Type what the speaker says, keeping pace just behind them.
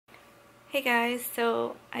Hey guys,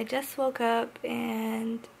 so I just woke up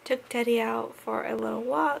and took Teddy out for a little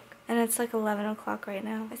walk, and it's like 11 o'clock right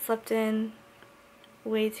now. I slept in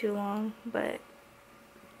way too long, but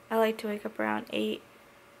I like to wake up around 8,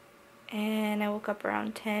 and I woke up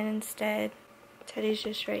around 10 instead. Teddy's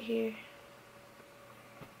just right here,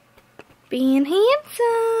 being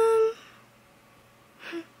handsome.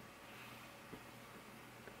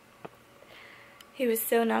 He was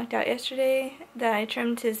so knocked out yesterday that I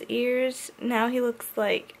trimmed his ears. Now he looks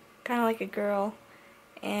like kind of like a girl,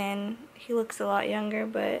 and he looks a lot younger,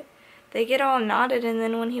 but they get all knotted, and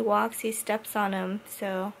then when he walks he steps on them,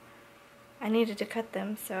 so I needed to cut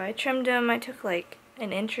them. So I trimmed them. I took like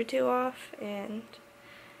an inch or two off, and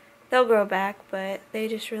they'll grow back, but they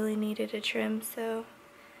just really needed a trim, so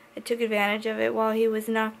I took advantage of it while he was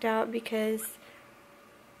knocked out because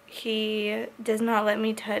he does not let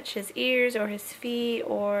me touch his ears or his feet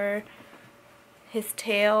or his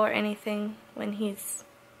tail or anything when he's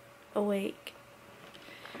awake.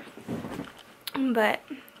 But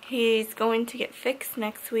he's going to get fixed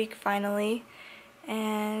next week finally,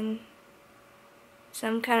 and so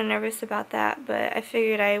I'm kind of nervous about that, but I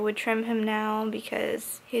figured I would trim him now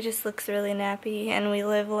because he just looks really nappy, and we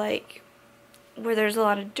live like where there's a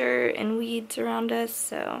lot of dirt and weeds around us,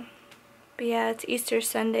 so. But yeah, it's Easter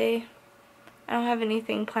Sunday. I don't have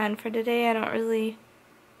anything planned for today. I don't really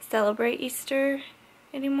celebrate Easter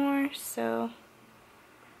anymore, so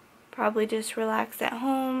probably just relax at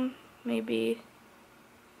home, maybe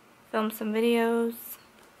film some videos.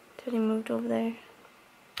 Teddy moved over there.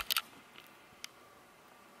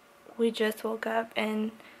 We just woke up and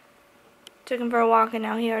took him for a walk, and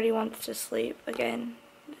now he already wants to sleep again.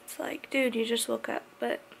 It's like, dude, you just woke up,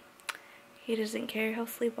 but he doesn't care. He'll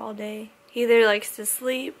sleep all day. He either likes to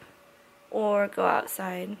sleep or go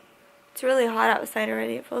outside. It's really hot outside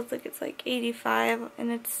already. It feels like it's like 85, and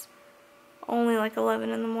it's only like 11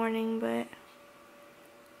 in the morning, but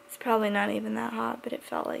it's probably not even that hot, but it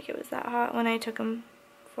felt like it was that hot when I took him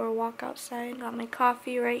for a walk outside. Got my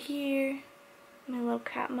coffee right here, my little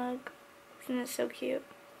cat mug. Isn't it so cute?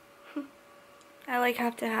 I like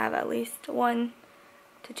have to have at least 1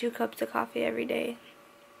 to 2 cups of coffee every day.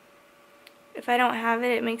 If I don't have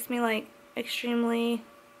it, it makes me like extremely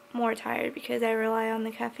more tired because I rely on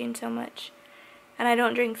the caffeine so much, and I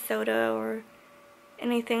don't drink soda or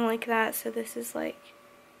anything like that, so this is like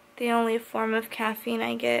the only form of caffeine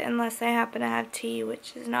I get, unless I happen to have tea,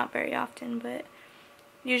 which is not very often, but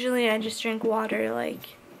usually I just drink water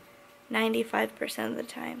like 95% of the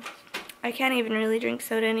time. I can't even really drink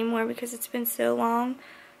soda anymore because it's been so long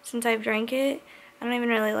since I've drank it. I don't even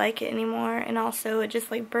really like it anymore, and also it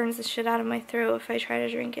just like burns the shit out of my throat if I try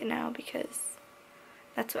to drink it now, because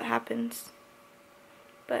that's what happens.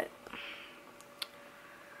 But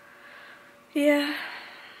yeah,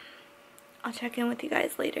 I'll check in with you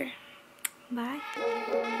guys later. Bye.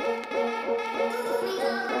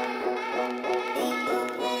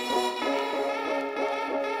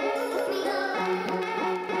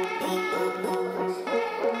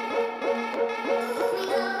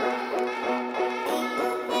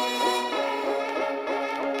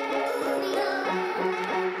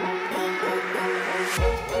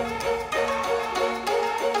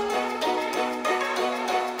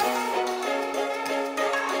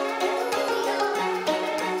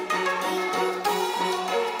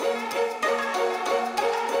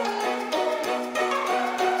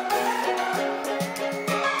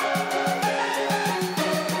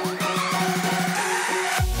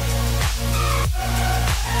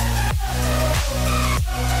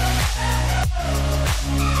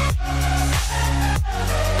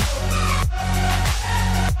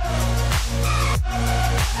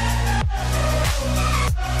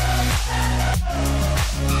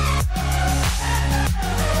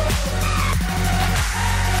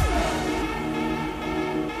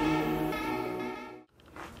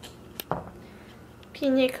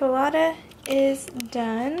 Pina Colada is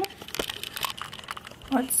done.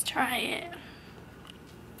 Let's try it.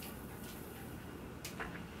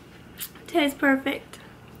 Tastes perfect.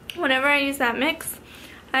 Whenever I use that mix,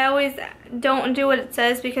 I always don't do what it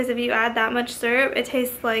says, because if you add that much syrup, it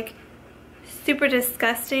tastes like super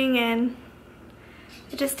disgusting, and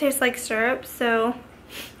it just tastes like syrup. So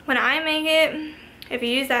when I make it, if you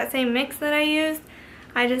use that same mix that I used,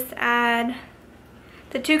 I just add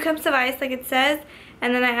the 2 cups of ice like it says,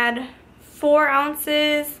 and then I add 4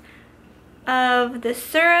 ounces of the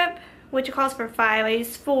syrup, which calls for 5. I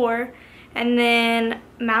use 4, and then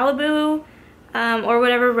Malibu or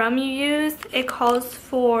whatever rum you use, it calls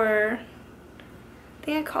for, I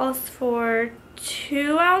think it calls for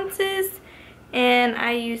 2 ounces, and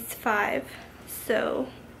I used 5. So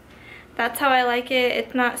That's how I like it.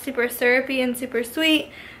 It's not super syrupy and super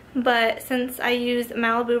sweet, but since I use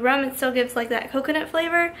Malibu rum, it still gives like that coconut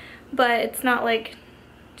flavor, but it's not like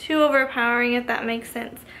too overpowering, if that makes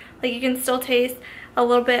sense. Like, you can still taste a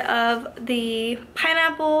little bit of the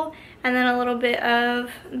pineapple and then a little bit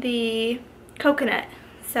of the coconut.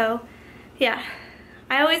 So yeah,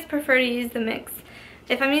 I always prefer to use the mix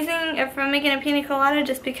if I'm making a pina colada,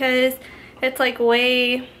 just because it's like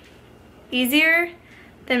way easier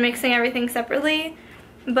than mixing everything separately.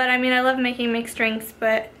 But I mean, I love making mixed drinks,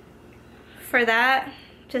 but for that,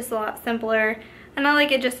 just a lot simpler, and I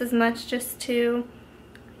like it just as much just to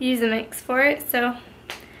use a mix for it. So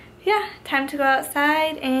yeah, time to go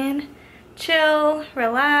outside and chill,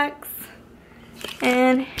 relax.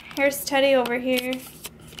 And here's Teddy over here.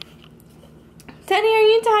 Teddy, are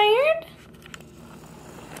you tired?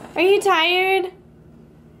 Are you tired?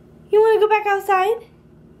 You want to go back outside?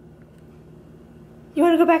 You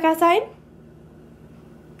want to go back outside?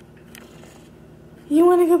 You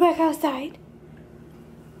want to go back outside?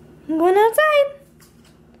 I'm going outside.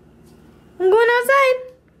 I'm going outside.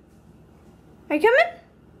 Are you coming?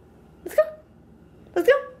 Let's go. Let's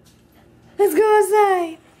go. Let's go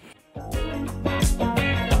outside.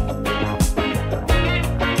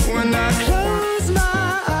 When I close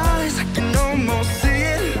my eyes, I can almost see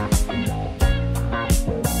it.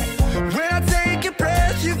 When I take a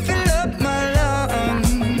breath, you fill up my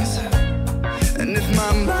lungs. And if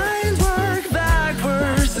my mind works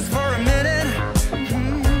backwards just for a minute,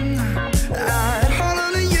 I'd hold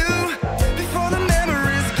on to you before the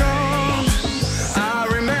memory's gone. I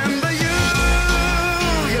remember you,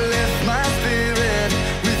 you lift my spirit.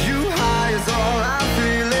 With you high is all I'm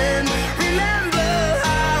feeling. Remember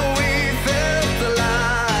how we felt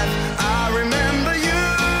alive. I remember you,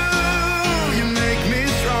 you make me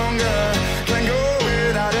stronger. Can't go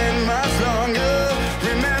without it much longer.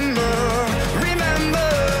 Remember, remember,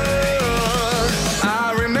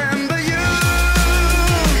 I remember you,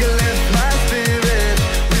 you lift my spirit.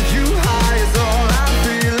 With you high is all I'm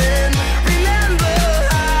feeling. Remember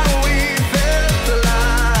how we felt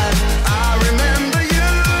alive. I remember you,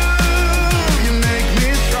 you make me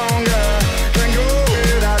stronger. Can't go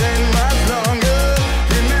without it much longer.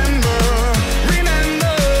 Remember,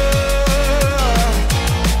 remember.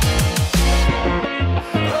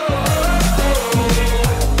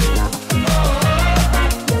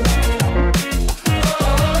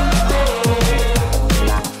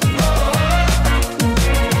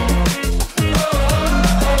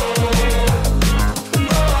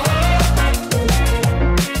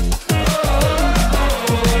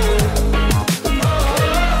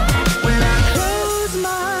 When I close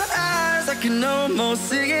my eyes, I can almost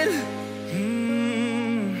see it.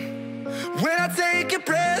 When I take a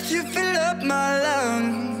breath, you fill up my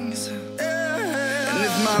lungs. And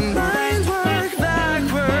if my mind works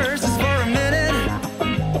backwards just for a minute,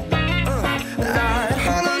 I'd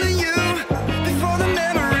hold on to you before the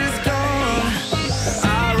memory's gone.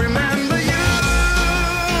 I remember you,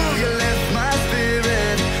 you lift my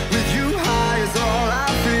spirit. With you high is all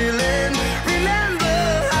I'm feeling. Remember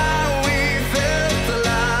how we felt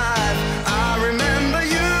alive. I remember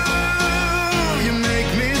you, you make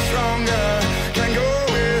me stronger. Can't go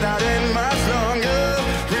without it much longer.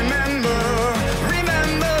 Remember,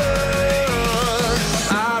 remember,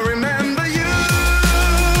 I remember you,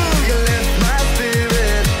 you lift my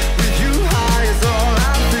spirit. With you high is all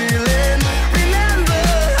I'm feeling. Remember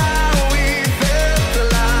how we felt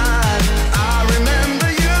alive. I remember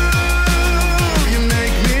you, you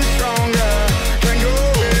make me stronger. Can't go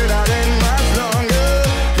without it much longer.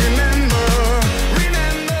 Remember,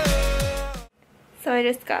 remember. So I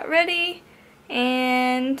just got ready,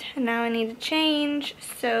 and now I need to change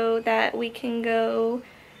so that we can go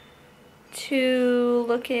to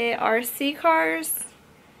look at RC cars.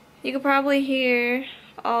 You could probably hear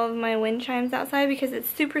all of my wind chimes outside because it's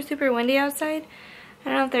super, super windy outside. I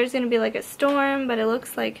don't know if there's going to be like a storm, but it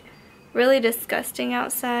looks like really disgusting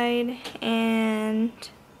outside, and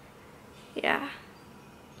yeah,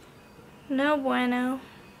 no bueno.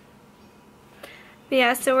 But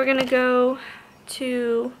yeah, so we're going to go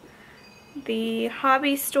to the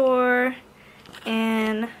hobby store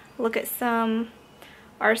and look at some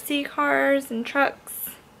RC cars and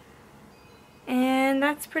trucks, and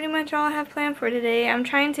that's pretty much all I have planned for today. I'm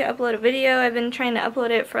trying to upload a video. I've been trying to upload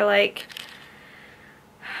it for like,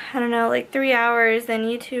 I don't know, like 3 hours, and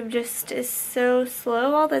YouTube just is so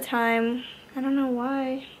slow all the time. I don't know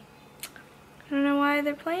why. I don't know why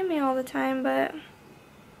they're playing me all the time, but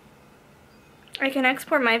I can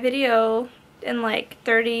export my video in like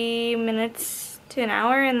 30 minutes to an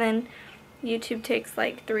hour, and then YouTube takes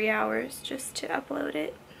like 3 hours just to upload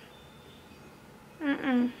it.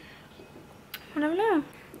 I don't know.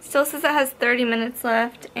 Still says it has 30 minutes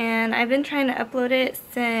left, and I've been trying to upload it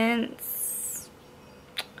since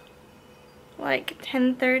like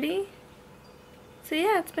 10:30. So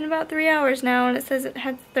yeah, it's been about 3 hours now, and it says it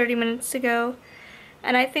has 30 minutes to go.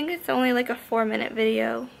 And I think it's only like a 4-minute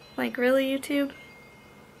video. Like, really, YouTube?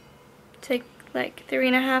 Take like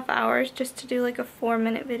 3.5 hours just to do like a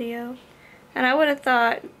 4-minute video. And I would have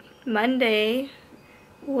thought Monday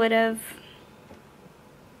would have,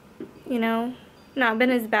 you know, not been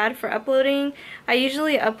as bad for uploading. I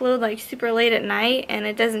usually upload like super late at night and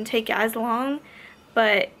it doesn't take as long,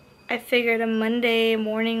 but I figured a Monday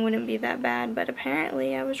morning wouldn't be that bad, but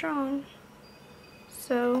apparently I was wrong.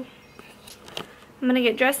 So I'm gonna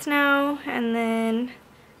get dressed now, and then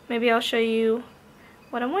maybe I'll show you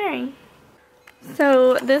what I'm wearing.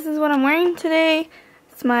 So this is what I'm wearing today.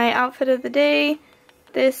 It's my outfit of the day.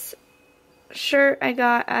 This shirt I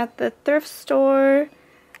got at the thrift store.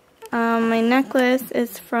 My necklace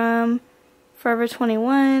is from Forever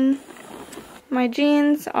 21. My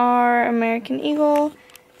jeans are American Eagle,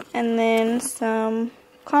 and then some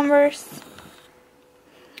Converse.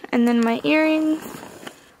 And then my earrings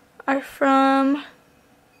are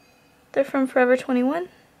they're from Forever 21.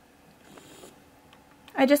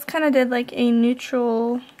 I just kind of did like a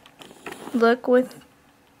neutral look with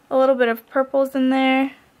a little bit of purples in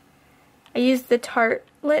there. I used the Tarte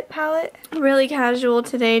lip palette. Really casual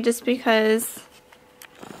today just because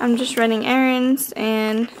I'm just running errands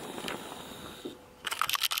and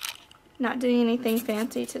not doing anything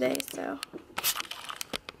fancy today, so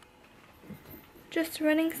just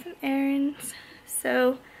running some errands.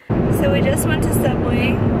 So we just went to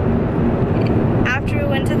Subway. After we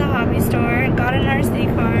went to the hobby store, got an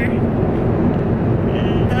RC car.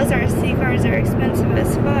 And those RC cars are expensive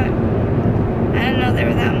as fuck. I didn't know they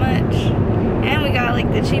were that much. And we got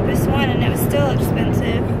like the cheapest one, and it was still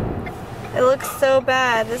expensive. It looks so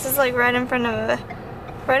bad. This is like right in front of us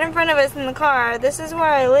in the car. This is where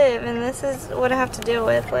I live, and this is what I have to deal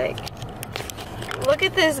with. Like, look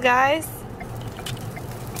at this, guys.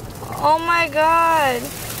 Oh my god.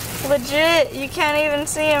 Legit, you can't even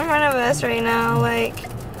see in front of us right now. Like,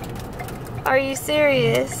 are you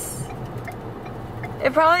serious?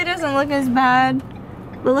 It probably doesn't look as bad,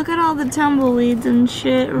 but look at all the tumbleweeds and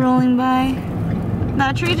shit rolling by.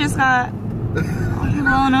 That tree just got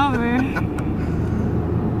blown over.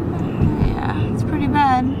 Yeah, it's pretty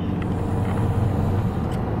bad.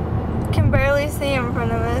 Can barely see in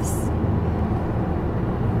front of us.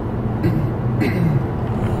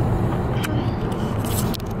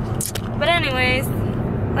 But anyways,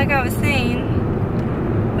 like I was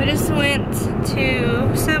saying, we just went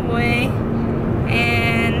to Subway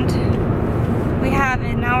and we have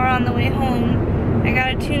it. Now we're on the way home. I got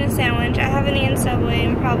a tuna sandwich. I haven't eaten Subway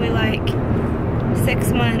in probably like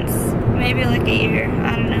 6 months, maybe like a year.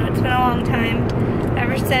 I don't know. It's been a long time.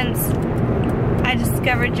 Ever since I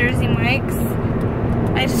discovered Jersey Mike's,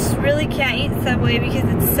 I just really can't eat Subway because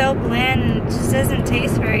it's so bland and it just doesn't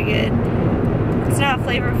taste very good. It's not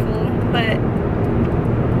flavorful, but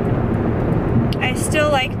I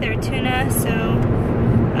still like their tuna, so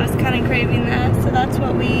I was kind of craving that. So that's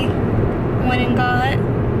what we went and got.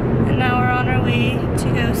 And now we're on our way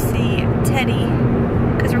to go see Teddy,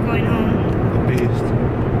 because we're going home. The beast.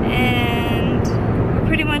 And we're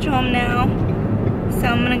pretty much home now. So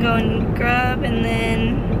I'm going to go and grub and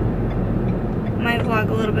then might vlog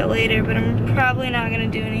a little bit later, but I'm probably not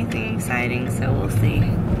going to do anything exciting, so we'll see.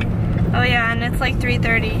 Oh yeah, and it's like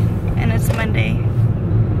 3:30 and it's Monday,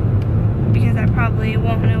 because I probably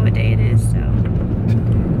won't know what day it is, so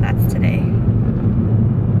that's today.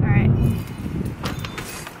 Alright.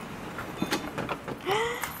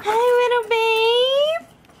 Hi, little babe.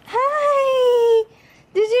 Hi.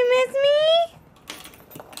 Did you miss me?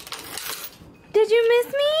 Did you miss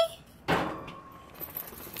me?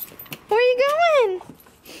 Where are you going?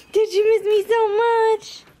 Did you miss me so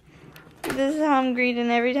much? This is how I'm greeting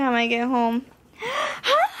every time I get home.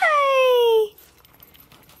 Hi!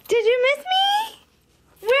 Did you miss me?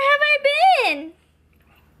 Where have I been?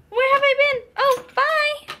 Where have I been? Oh,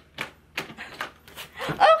 bye!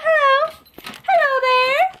 Oh, hello! Hello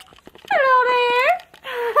there! Hello there!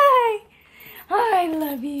 Hi! I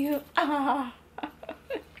love you. Oh,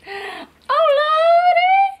 oh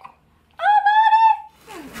Lordy! Oh,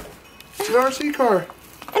 Lordy! It's an RC car.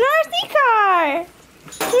 An RC car!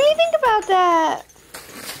 What do you think about that?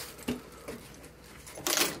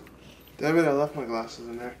 Damn it, I left my glasses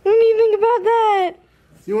in there. What do you think about that?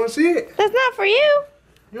 You want to see it? That's not for you.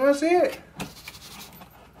 You want to see it?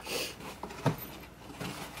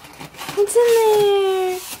 What's in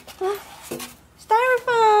there?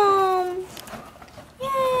 Styrofoam.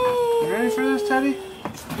 for this, Teddy?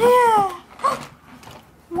 Yeah.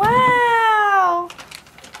 Wow.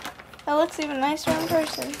 That looks even nicer in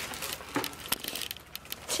person.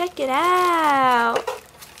 Check it out.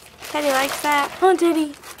 Teddy likes that. Oh,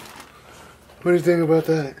 Teddy. What do you think about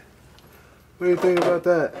that? What do you think about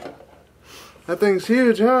that? That thing's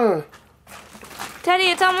huge, huh? Teddy,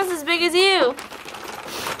 it's almost as big as you.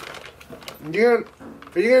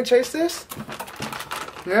 Are you gonna chase this?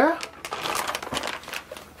 Yeah?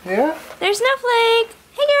 Yeah? There's Snowflake.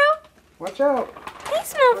 Hey, girl. Watch out. Hey,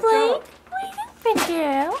 Snowflake. Watch out. What are you doing,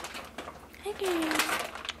 girl? Hey, girl.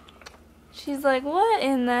 She's like, what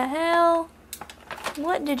in the hell?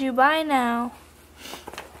 What did you buy now?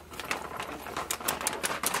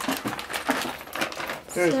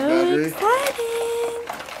 There's So battery. excited.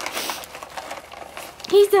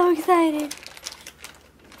 He's so excited.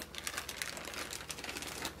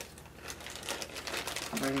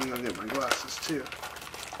 I'm gonna get my glasses too.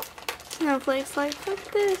 Snowflake's like, what's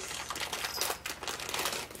this?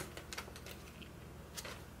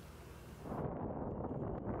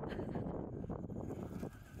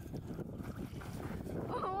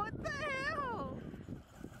 Oh, what the hell?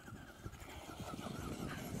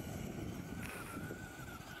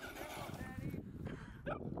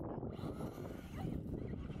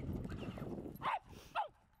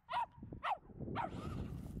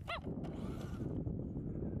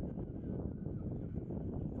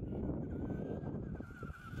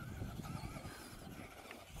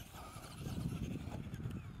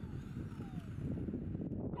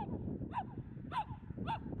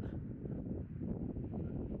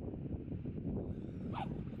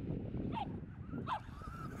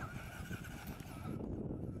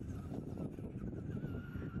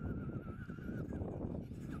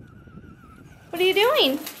 What are you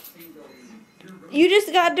doing? You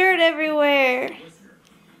just got dirt everywhere.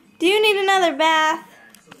 Do you need another bath?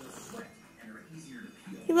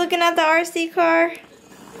 You looking at the RC car?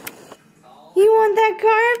 You want that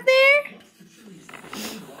car up there?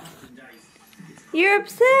 You're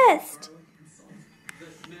obsessed.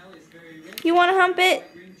 You want to hump it?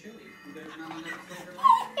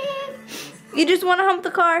 You just want to hump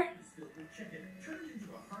the car?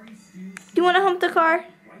 You want to hump the car?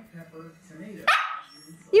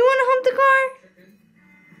 You want to hump the car?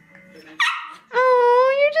 Oh,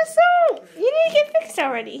 you're just so... You need to get fixed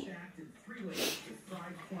already.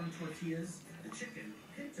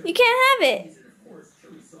 You can't have it.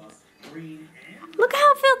 Look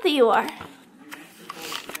how filthy you are.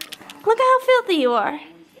 Look how filthy you are.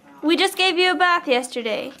 We just gave you a bath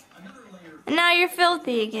yesterday. And now you're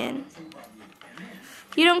filthy again.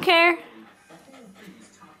 You don't care?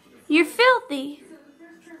 You're filthy.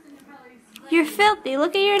 You're filthy.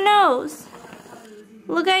 Look at your nose.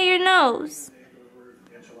 Look at your nose.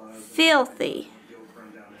 Filthy.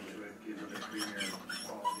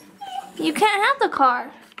 You can't have the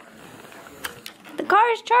car. The car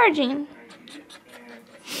is charging.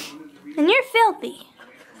 And you're filthy.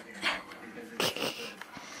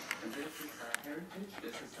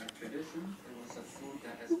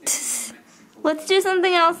 Let's do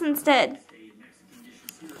something else instead.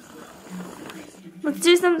 Let's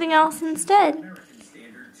do something else instead.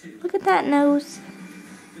 Look at that nose.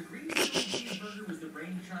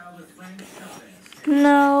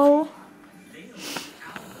 No.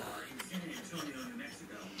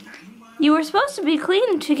 You were supposed to be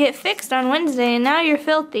clean to get fixed on Wednesday, and now you're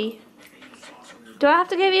filthy. Do I have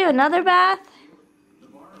to give you another bath?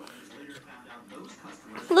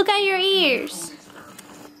 Look at your ears.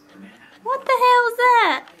 What the hell is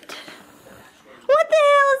that? What the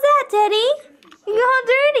hell is that, Teddy? You're all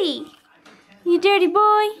dirty. You dirty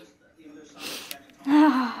boy.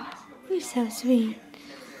 Oh, you're so sweet.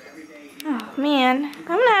 Oh, man. I'm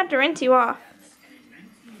going to have to rinse you off.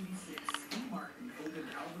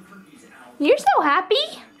 You're so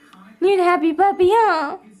happy. You're a happy puppy,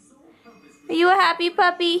 huh? Are you a happy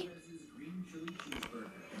puppy?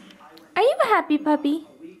 Are you a happy puppy?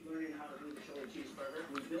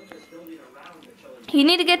 You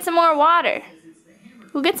need to get some more water.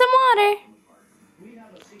 Go get some water.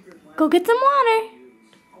 Go get some water.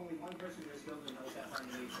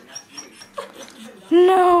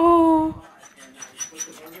 No.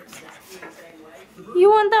 You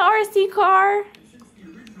want the RC car?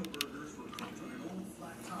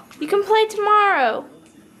 You can play tomorrow.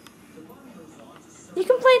 You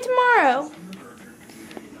can play tomorrow.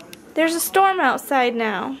 There's a storm outside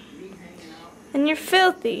now. And you're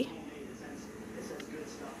filthy.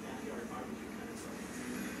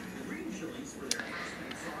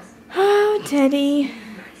 Oh, Teddy.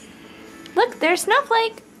 Look, there's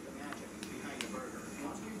Snowflake.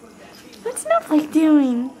 What's Snowflake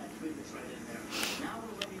doing?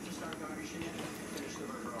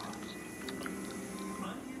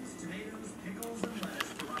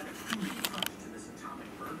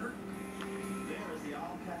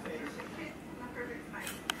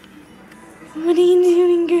 What are you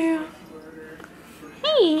doing, girl?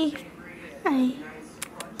 Hey. Hi.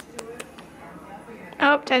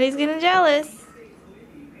 Oh, Teddy's getting jealous.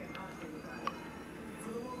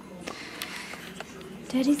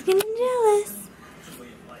 Teddy's getting jealous.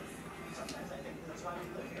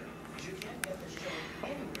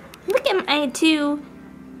 Look at my two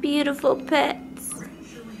beautiful pets.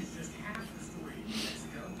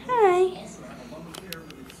 Hi.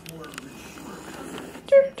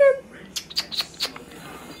 Derp, derp.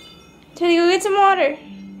 Teddy, go get some water.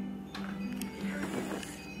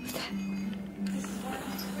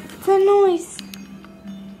 What's that noise?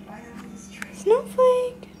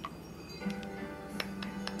 Snowflake.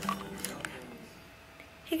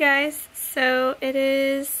 Hey guys, so it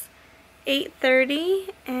is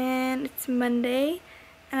 8:30 and it's Monday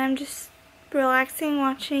and I'm just relaxing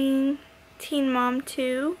watching Teen Mom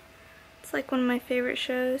 2. It's like one of my favorite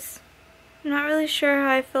shows. I'm not really sure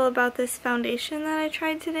how I feel about this foundation that I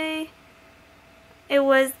tried today. It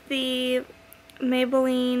was the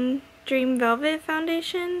Maybelline Dream Velvet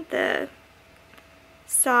foundation, the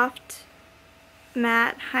soft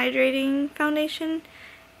matte hydrating foundation,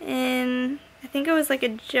 and I think it was like a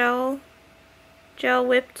gel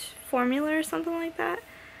whipped formula or something like that.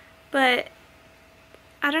 But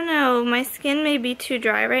I don't know, my skin may be too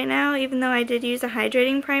dry right now, even though I did use a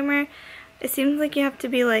hydrating primer. It seems like you have to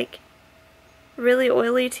be like really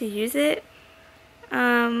oily to use it.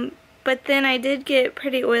 But then I did get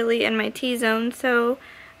pretty oily in my T-zone, so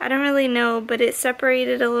I don't really know, but it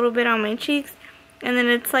separated a little bit on my cheeks, and then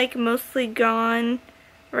it's like mostly gone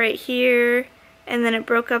right here, and then it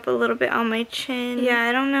broke up a little bit on my chin. Yeah,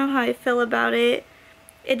 I don't know how I feel about it.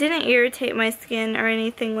 It didn't irritate my skin or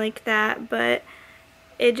anything like that, but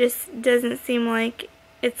it just doesn't seem like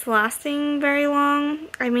it's lasting very long.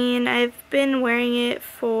 I mean, I've been wearing it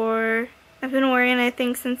I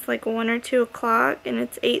think since like 1 or 2 o'clock, and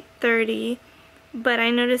it's 8:30, but I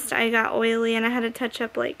noticed I got oily and I had to touch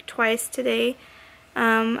up like twice today.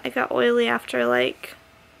 I got oily after like,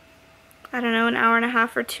 I don't know, an hour and a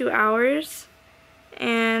half or 2 hours,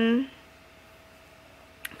 and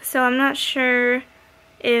so I'm not sure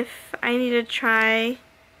if I need to try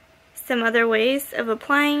some other ways of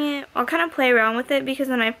applying it. I'll kind of play around with it because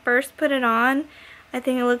when I first put it on, I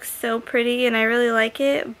think it looks so pretty and I really like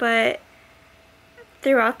it, but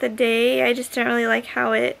throughout the day I just didn't really like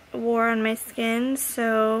how it wore on my skin,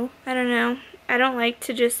 so I don't know. I don't like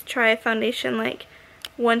to just try a foundation like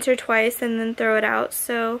once or twice and then throw it out,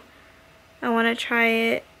 so I want to try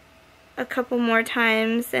it a couple more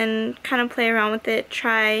times and kind of play around with it.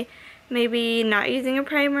 Try maybe not using a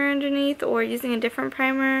primer underneath or using a different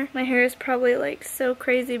primer. My hair is probably like so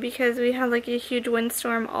crazy because we had like a huge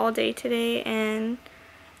windstorm all day today, and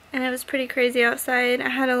it was pretty crazy outside. I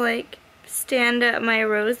had to like stand up my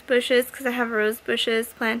rose bushes because I have rose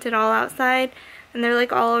bushes planted all outside and they're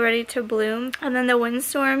like all ready to bloom, and then the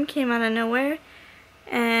windstorm came out of nowhere,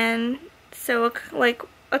 and so like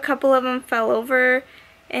a couple of them fell over,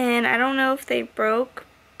 and I don't know if they broke,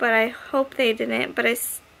 but I hope they didn't. But I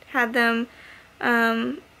had them,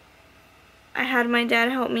 I had my dad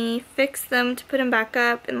help me fix them to put them back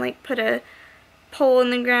up and like put a pole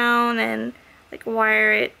in the ground and like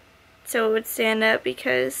wire it so it would stand up,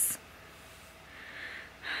 because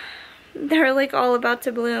they're like all about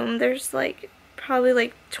to bloom. There's like probably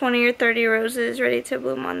like 20 or 30 roses ready to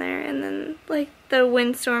bloom on there, and then like the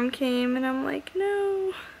windstorm came and I'm like,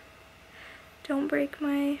 no, don't break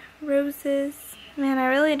my roses. Man, I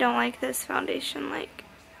really don't like this foundation. Like,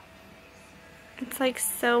 it's like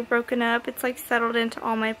so broken up. It's like settled into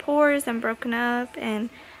all my pores and broken up, and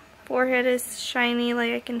forehead is shiny,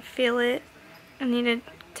 like I can feel it. I need to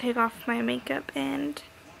take off my makeup and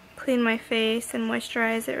clean my face and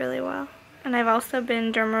moisturize it really well. And I've also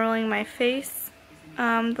been derma rolling my face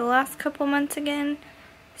the last couple months again,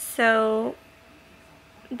 so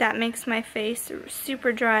that makes my face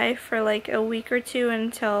super dry for like a week or two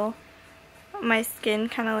until my skin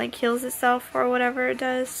kind of like heals itself or whatever it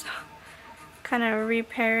does, kind of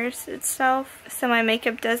repairs itself, so my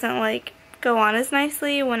makeup doesn't like go on as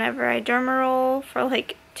nicely whenever I derma roll for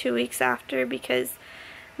like 2 weeks after, because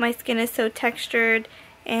my skin is so textured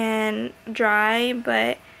and dry.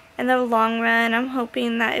 But in the long run, I'm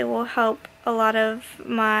hoping that it will help a lot of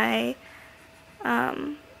my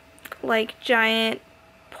like giant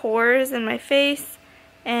pores in my face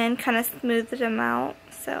and kind of smooth them out.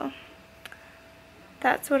 So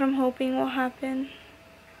that's what I'm hoping will happen,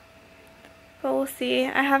 but we'll see.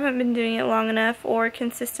 I haven't been doing it long enough or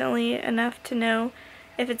consistently enough to know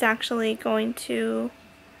if it's actually going to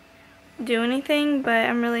do anything, but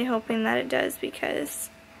I'm really hoping that it does, because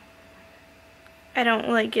I don't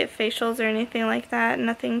like get facials or anything like that.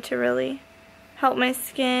 Nothing to really help my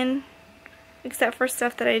skin except for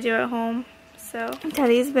stuff that I do at home. So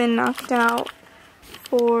Teddy's been knocked out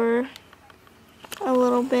for a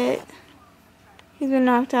little bit. He's been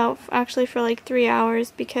knocked out actually for like 3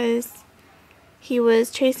 hours because he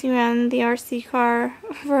was chasing around the RC car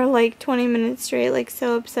for like 20 minutes straight, like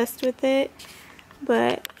so obsessed with it.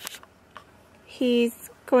 But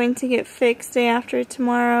he's going to get fixed day after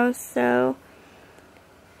tomorrow, so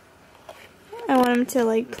I want him to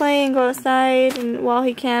like play and go outside and while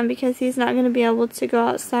he can, because he's not going to be able to go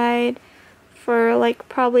outside for like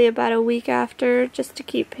probably about a week after, just to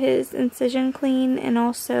keep his incision clean. And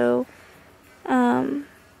also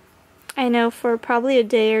I know for probably a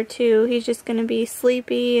day or two he's just going to be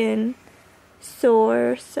sleepy and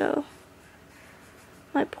sore. So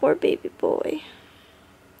my poor baby boy.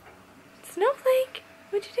 Snowflake,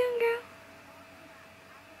 what you doing, girl?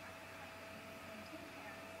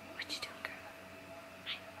 What you doing, girl?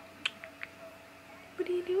 What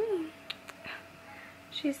are you doing?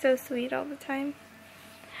 She's so sweet all the time.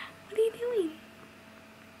 What are you doing?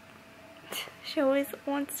 She always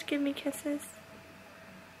wants to give me kisses.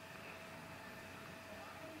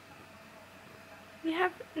 You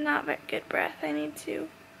have not very good breath. I need to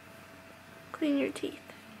clean your teeth.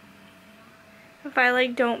 If I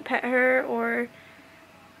like don't pet her or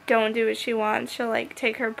don't do what she wants, she'll like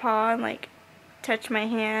take her paw and like touch my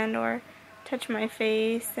hand or touch my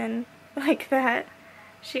face and like that.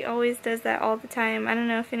 She always does that all the time. I don't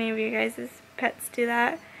know if any of you guys' pets do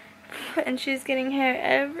that. And she's getting hair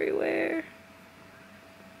everywhere.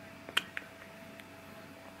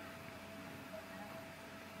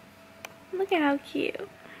 Look at how cute.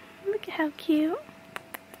 Look at how cute.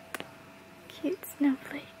 Cute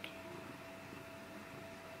snowflake.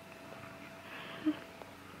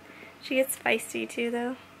 She gets feisty too,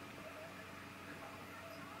 though.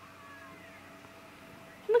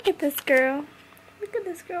 Look at this girl. Look at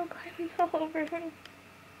this girl climbing all over her.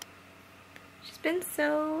 She's been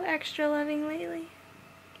so extra loving lately.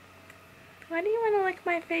 Why do you want to lick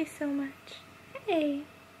my face so much? Hey.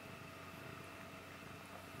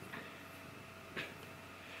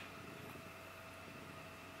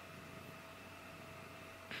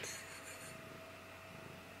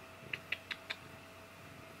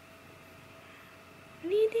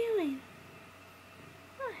 What are you doing?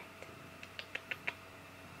 What?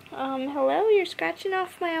 Hello, you're scratching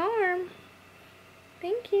off my arm.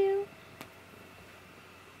 Thank you.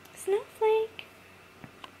 Snowflake.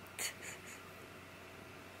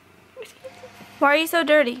 Why are you so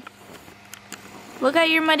dirty? Look at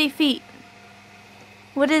your muddy feet.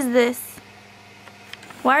 What is this?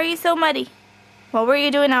 Why are you so muddy? What were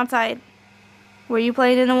you doing outside? Were you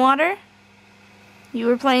playing in the water? You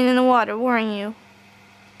were playing in the water, weren't you?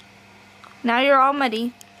 Now you're all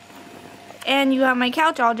muddy. And you have my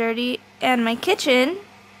couch all dirty. And my kitchen.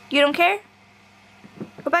 You don't care?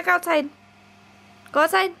 Go back outside. Go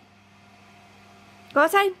outside. Go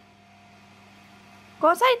outside. Go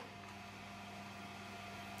outside.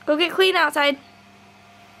 Go get clean outside.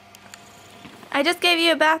 I just gave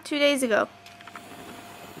you a bath 2 days ago.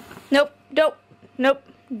 Nope. Nope. Nope.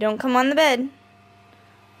 Don't come on the bed.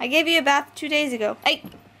 I gave you a bath 2 days ago. Hey!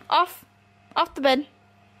 Off. Off the bed.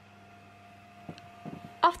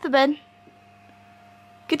 Off the bed.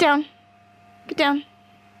 Get down. Get down.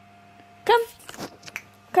 Come.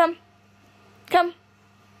 Come. Come.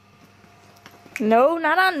 No,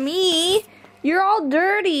 not on me. You're all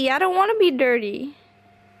dirty. I don't want to be dirty.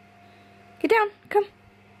 Get down. Come.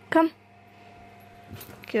 Come.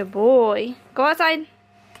 Good boy. Go outside.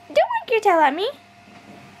 Don't wag your tail at me.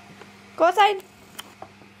 Go outside.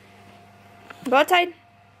 Go outside.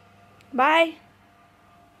 Bye.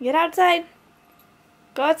 Get outside.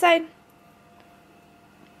 Go outside.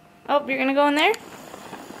 Oh, you're gonna go in there?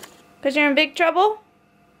 Because you're in big trouble?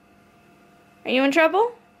 Are you in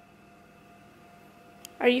trouble?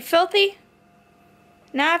 Are you filthy?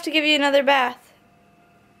 Now I have to give you another bath.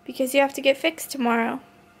 Because you have to get fixed tomorrow.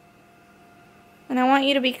 And I want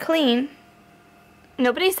you to be clean.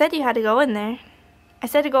 Nobody said you had to go in there. I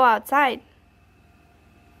said to go outside.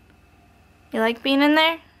 You like being in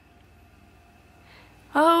there?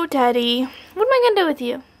 Oh, Daddy. What am I going to do with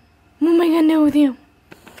you? What am I going to do with you?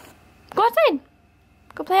 Go outside.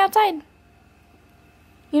 Go play outside.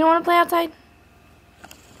 You don't want to play outside?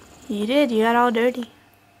 You did. You got all dirty.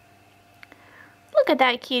 Look at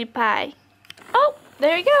that cutie pie. Oh,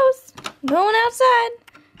 there he goes. Going outside.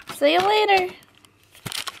 See you later.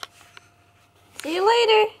 See you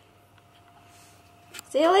later.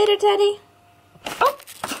 See you later, Teddy. Oh.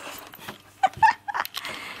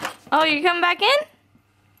 Oh, you're coming back in?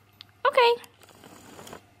 Okay.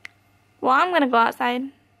 Well, I'm gonna go outside.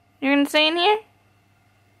 You're gonna stay in here?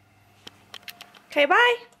 Okay,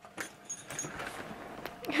 bye.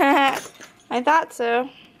 I thought so.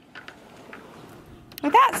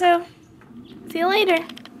 See you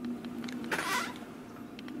later.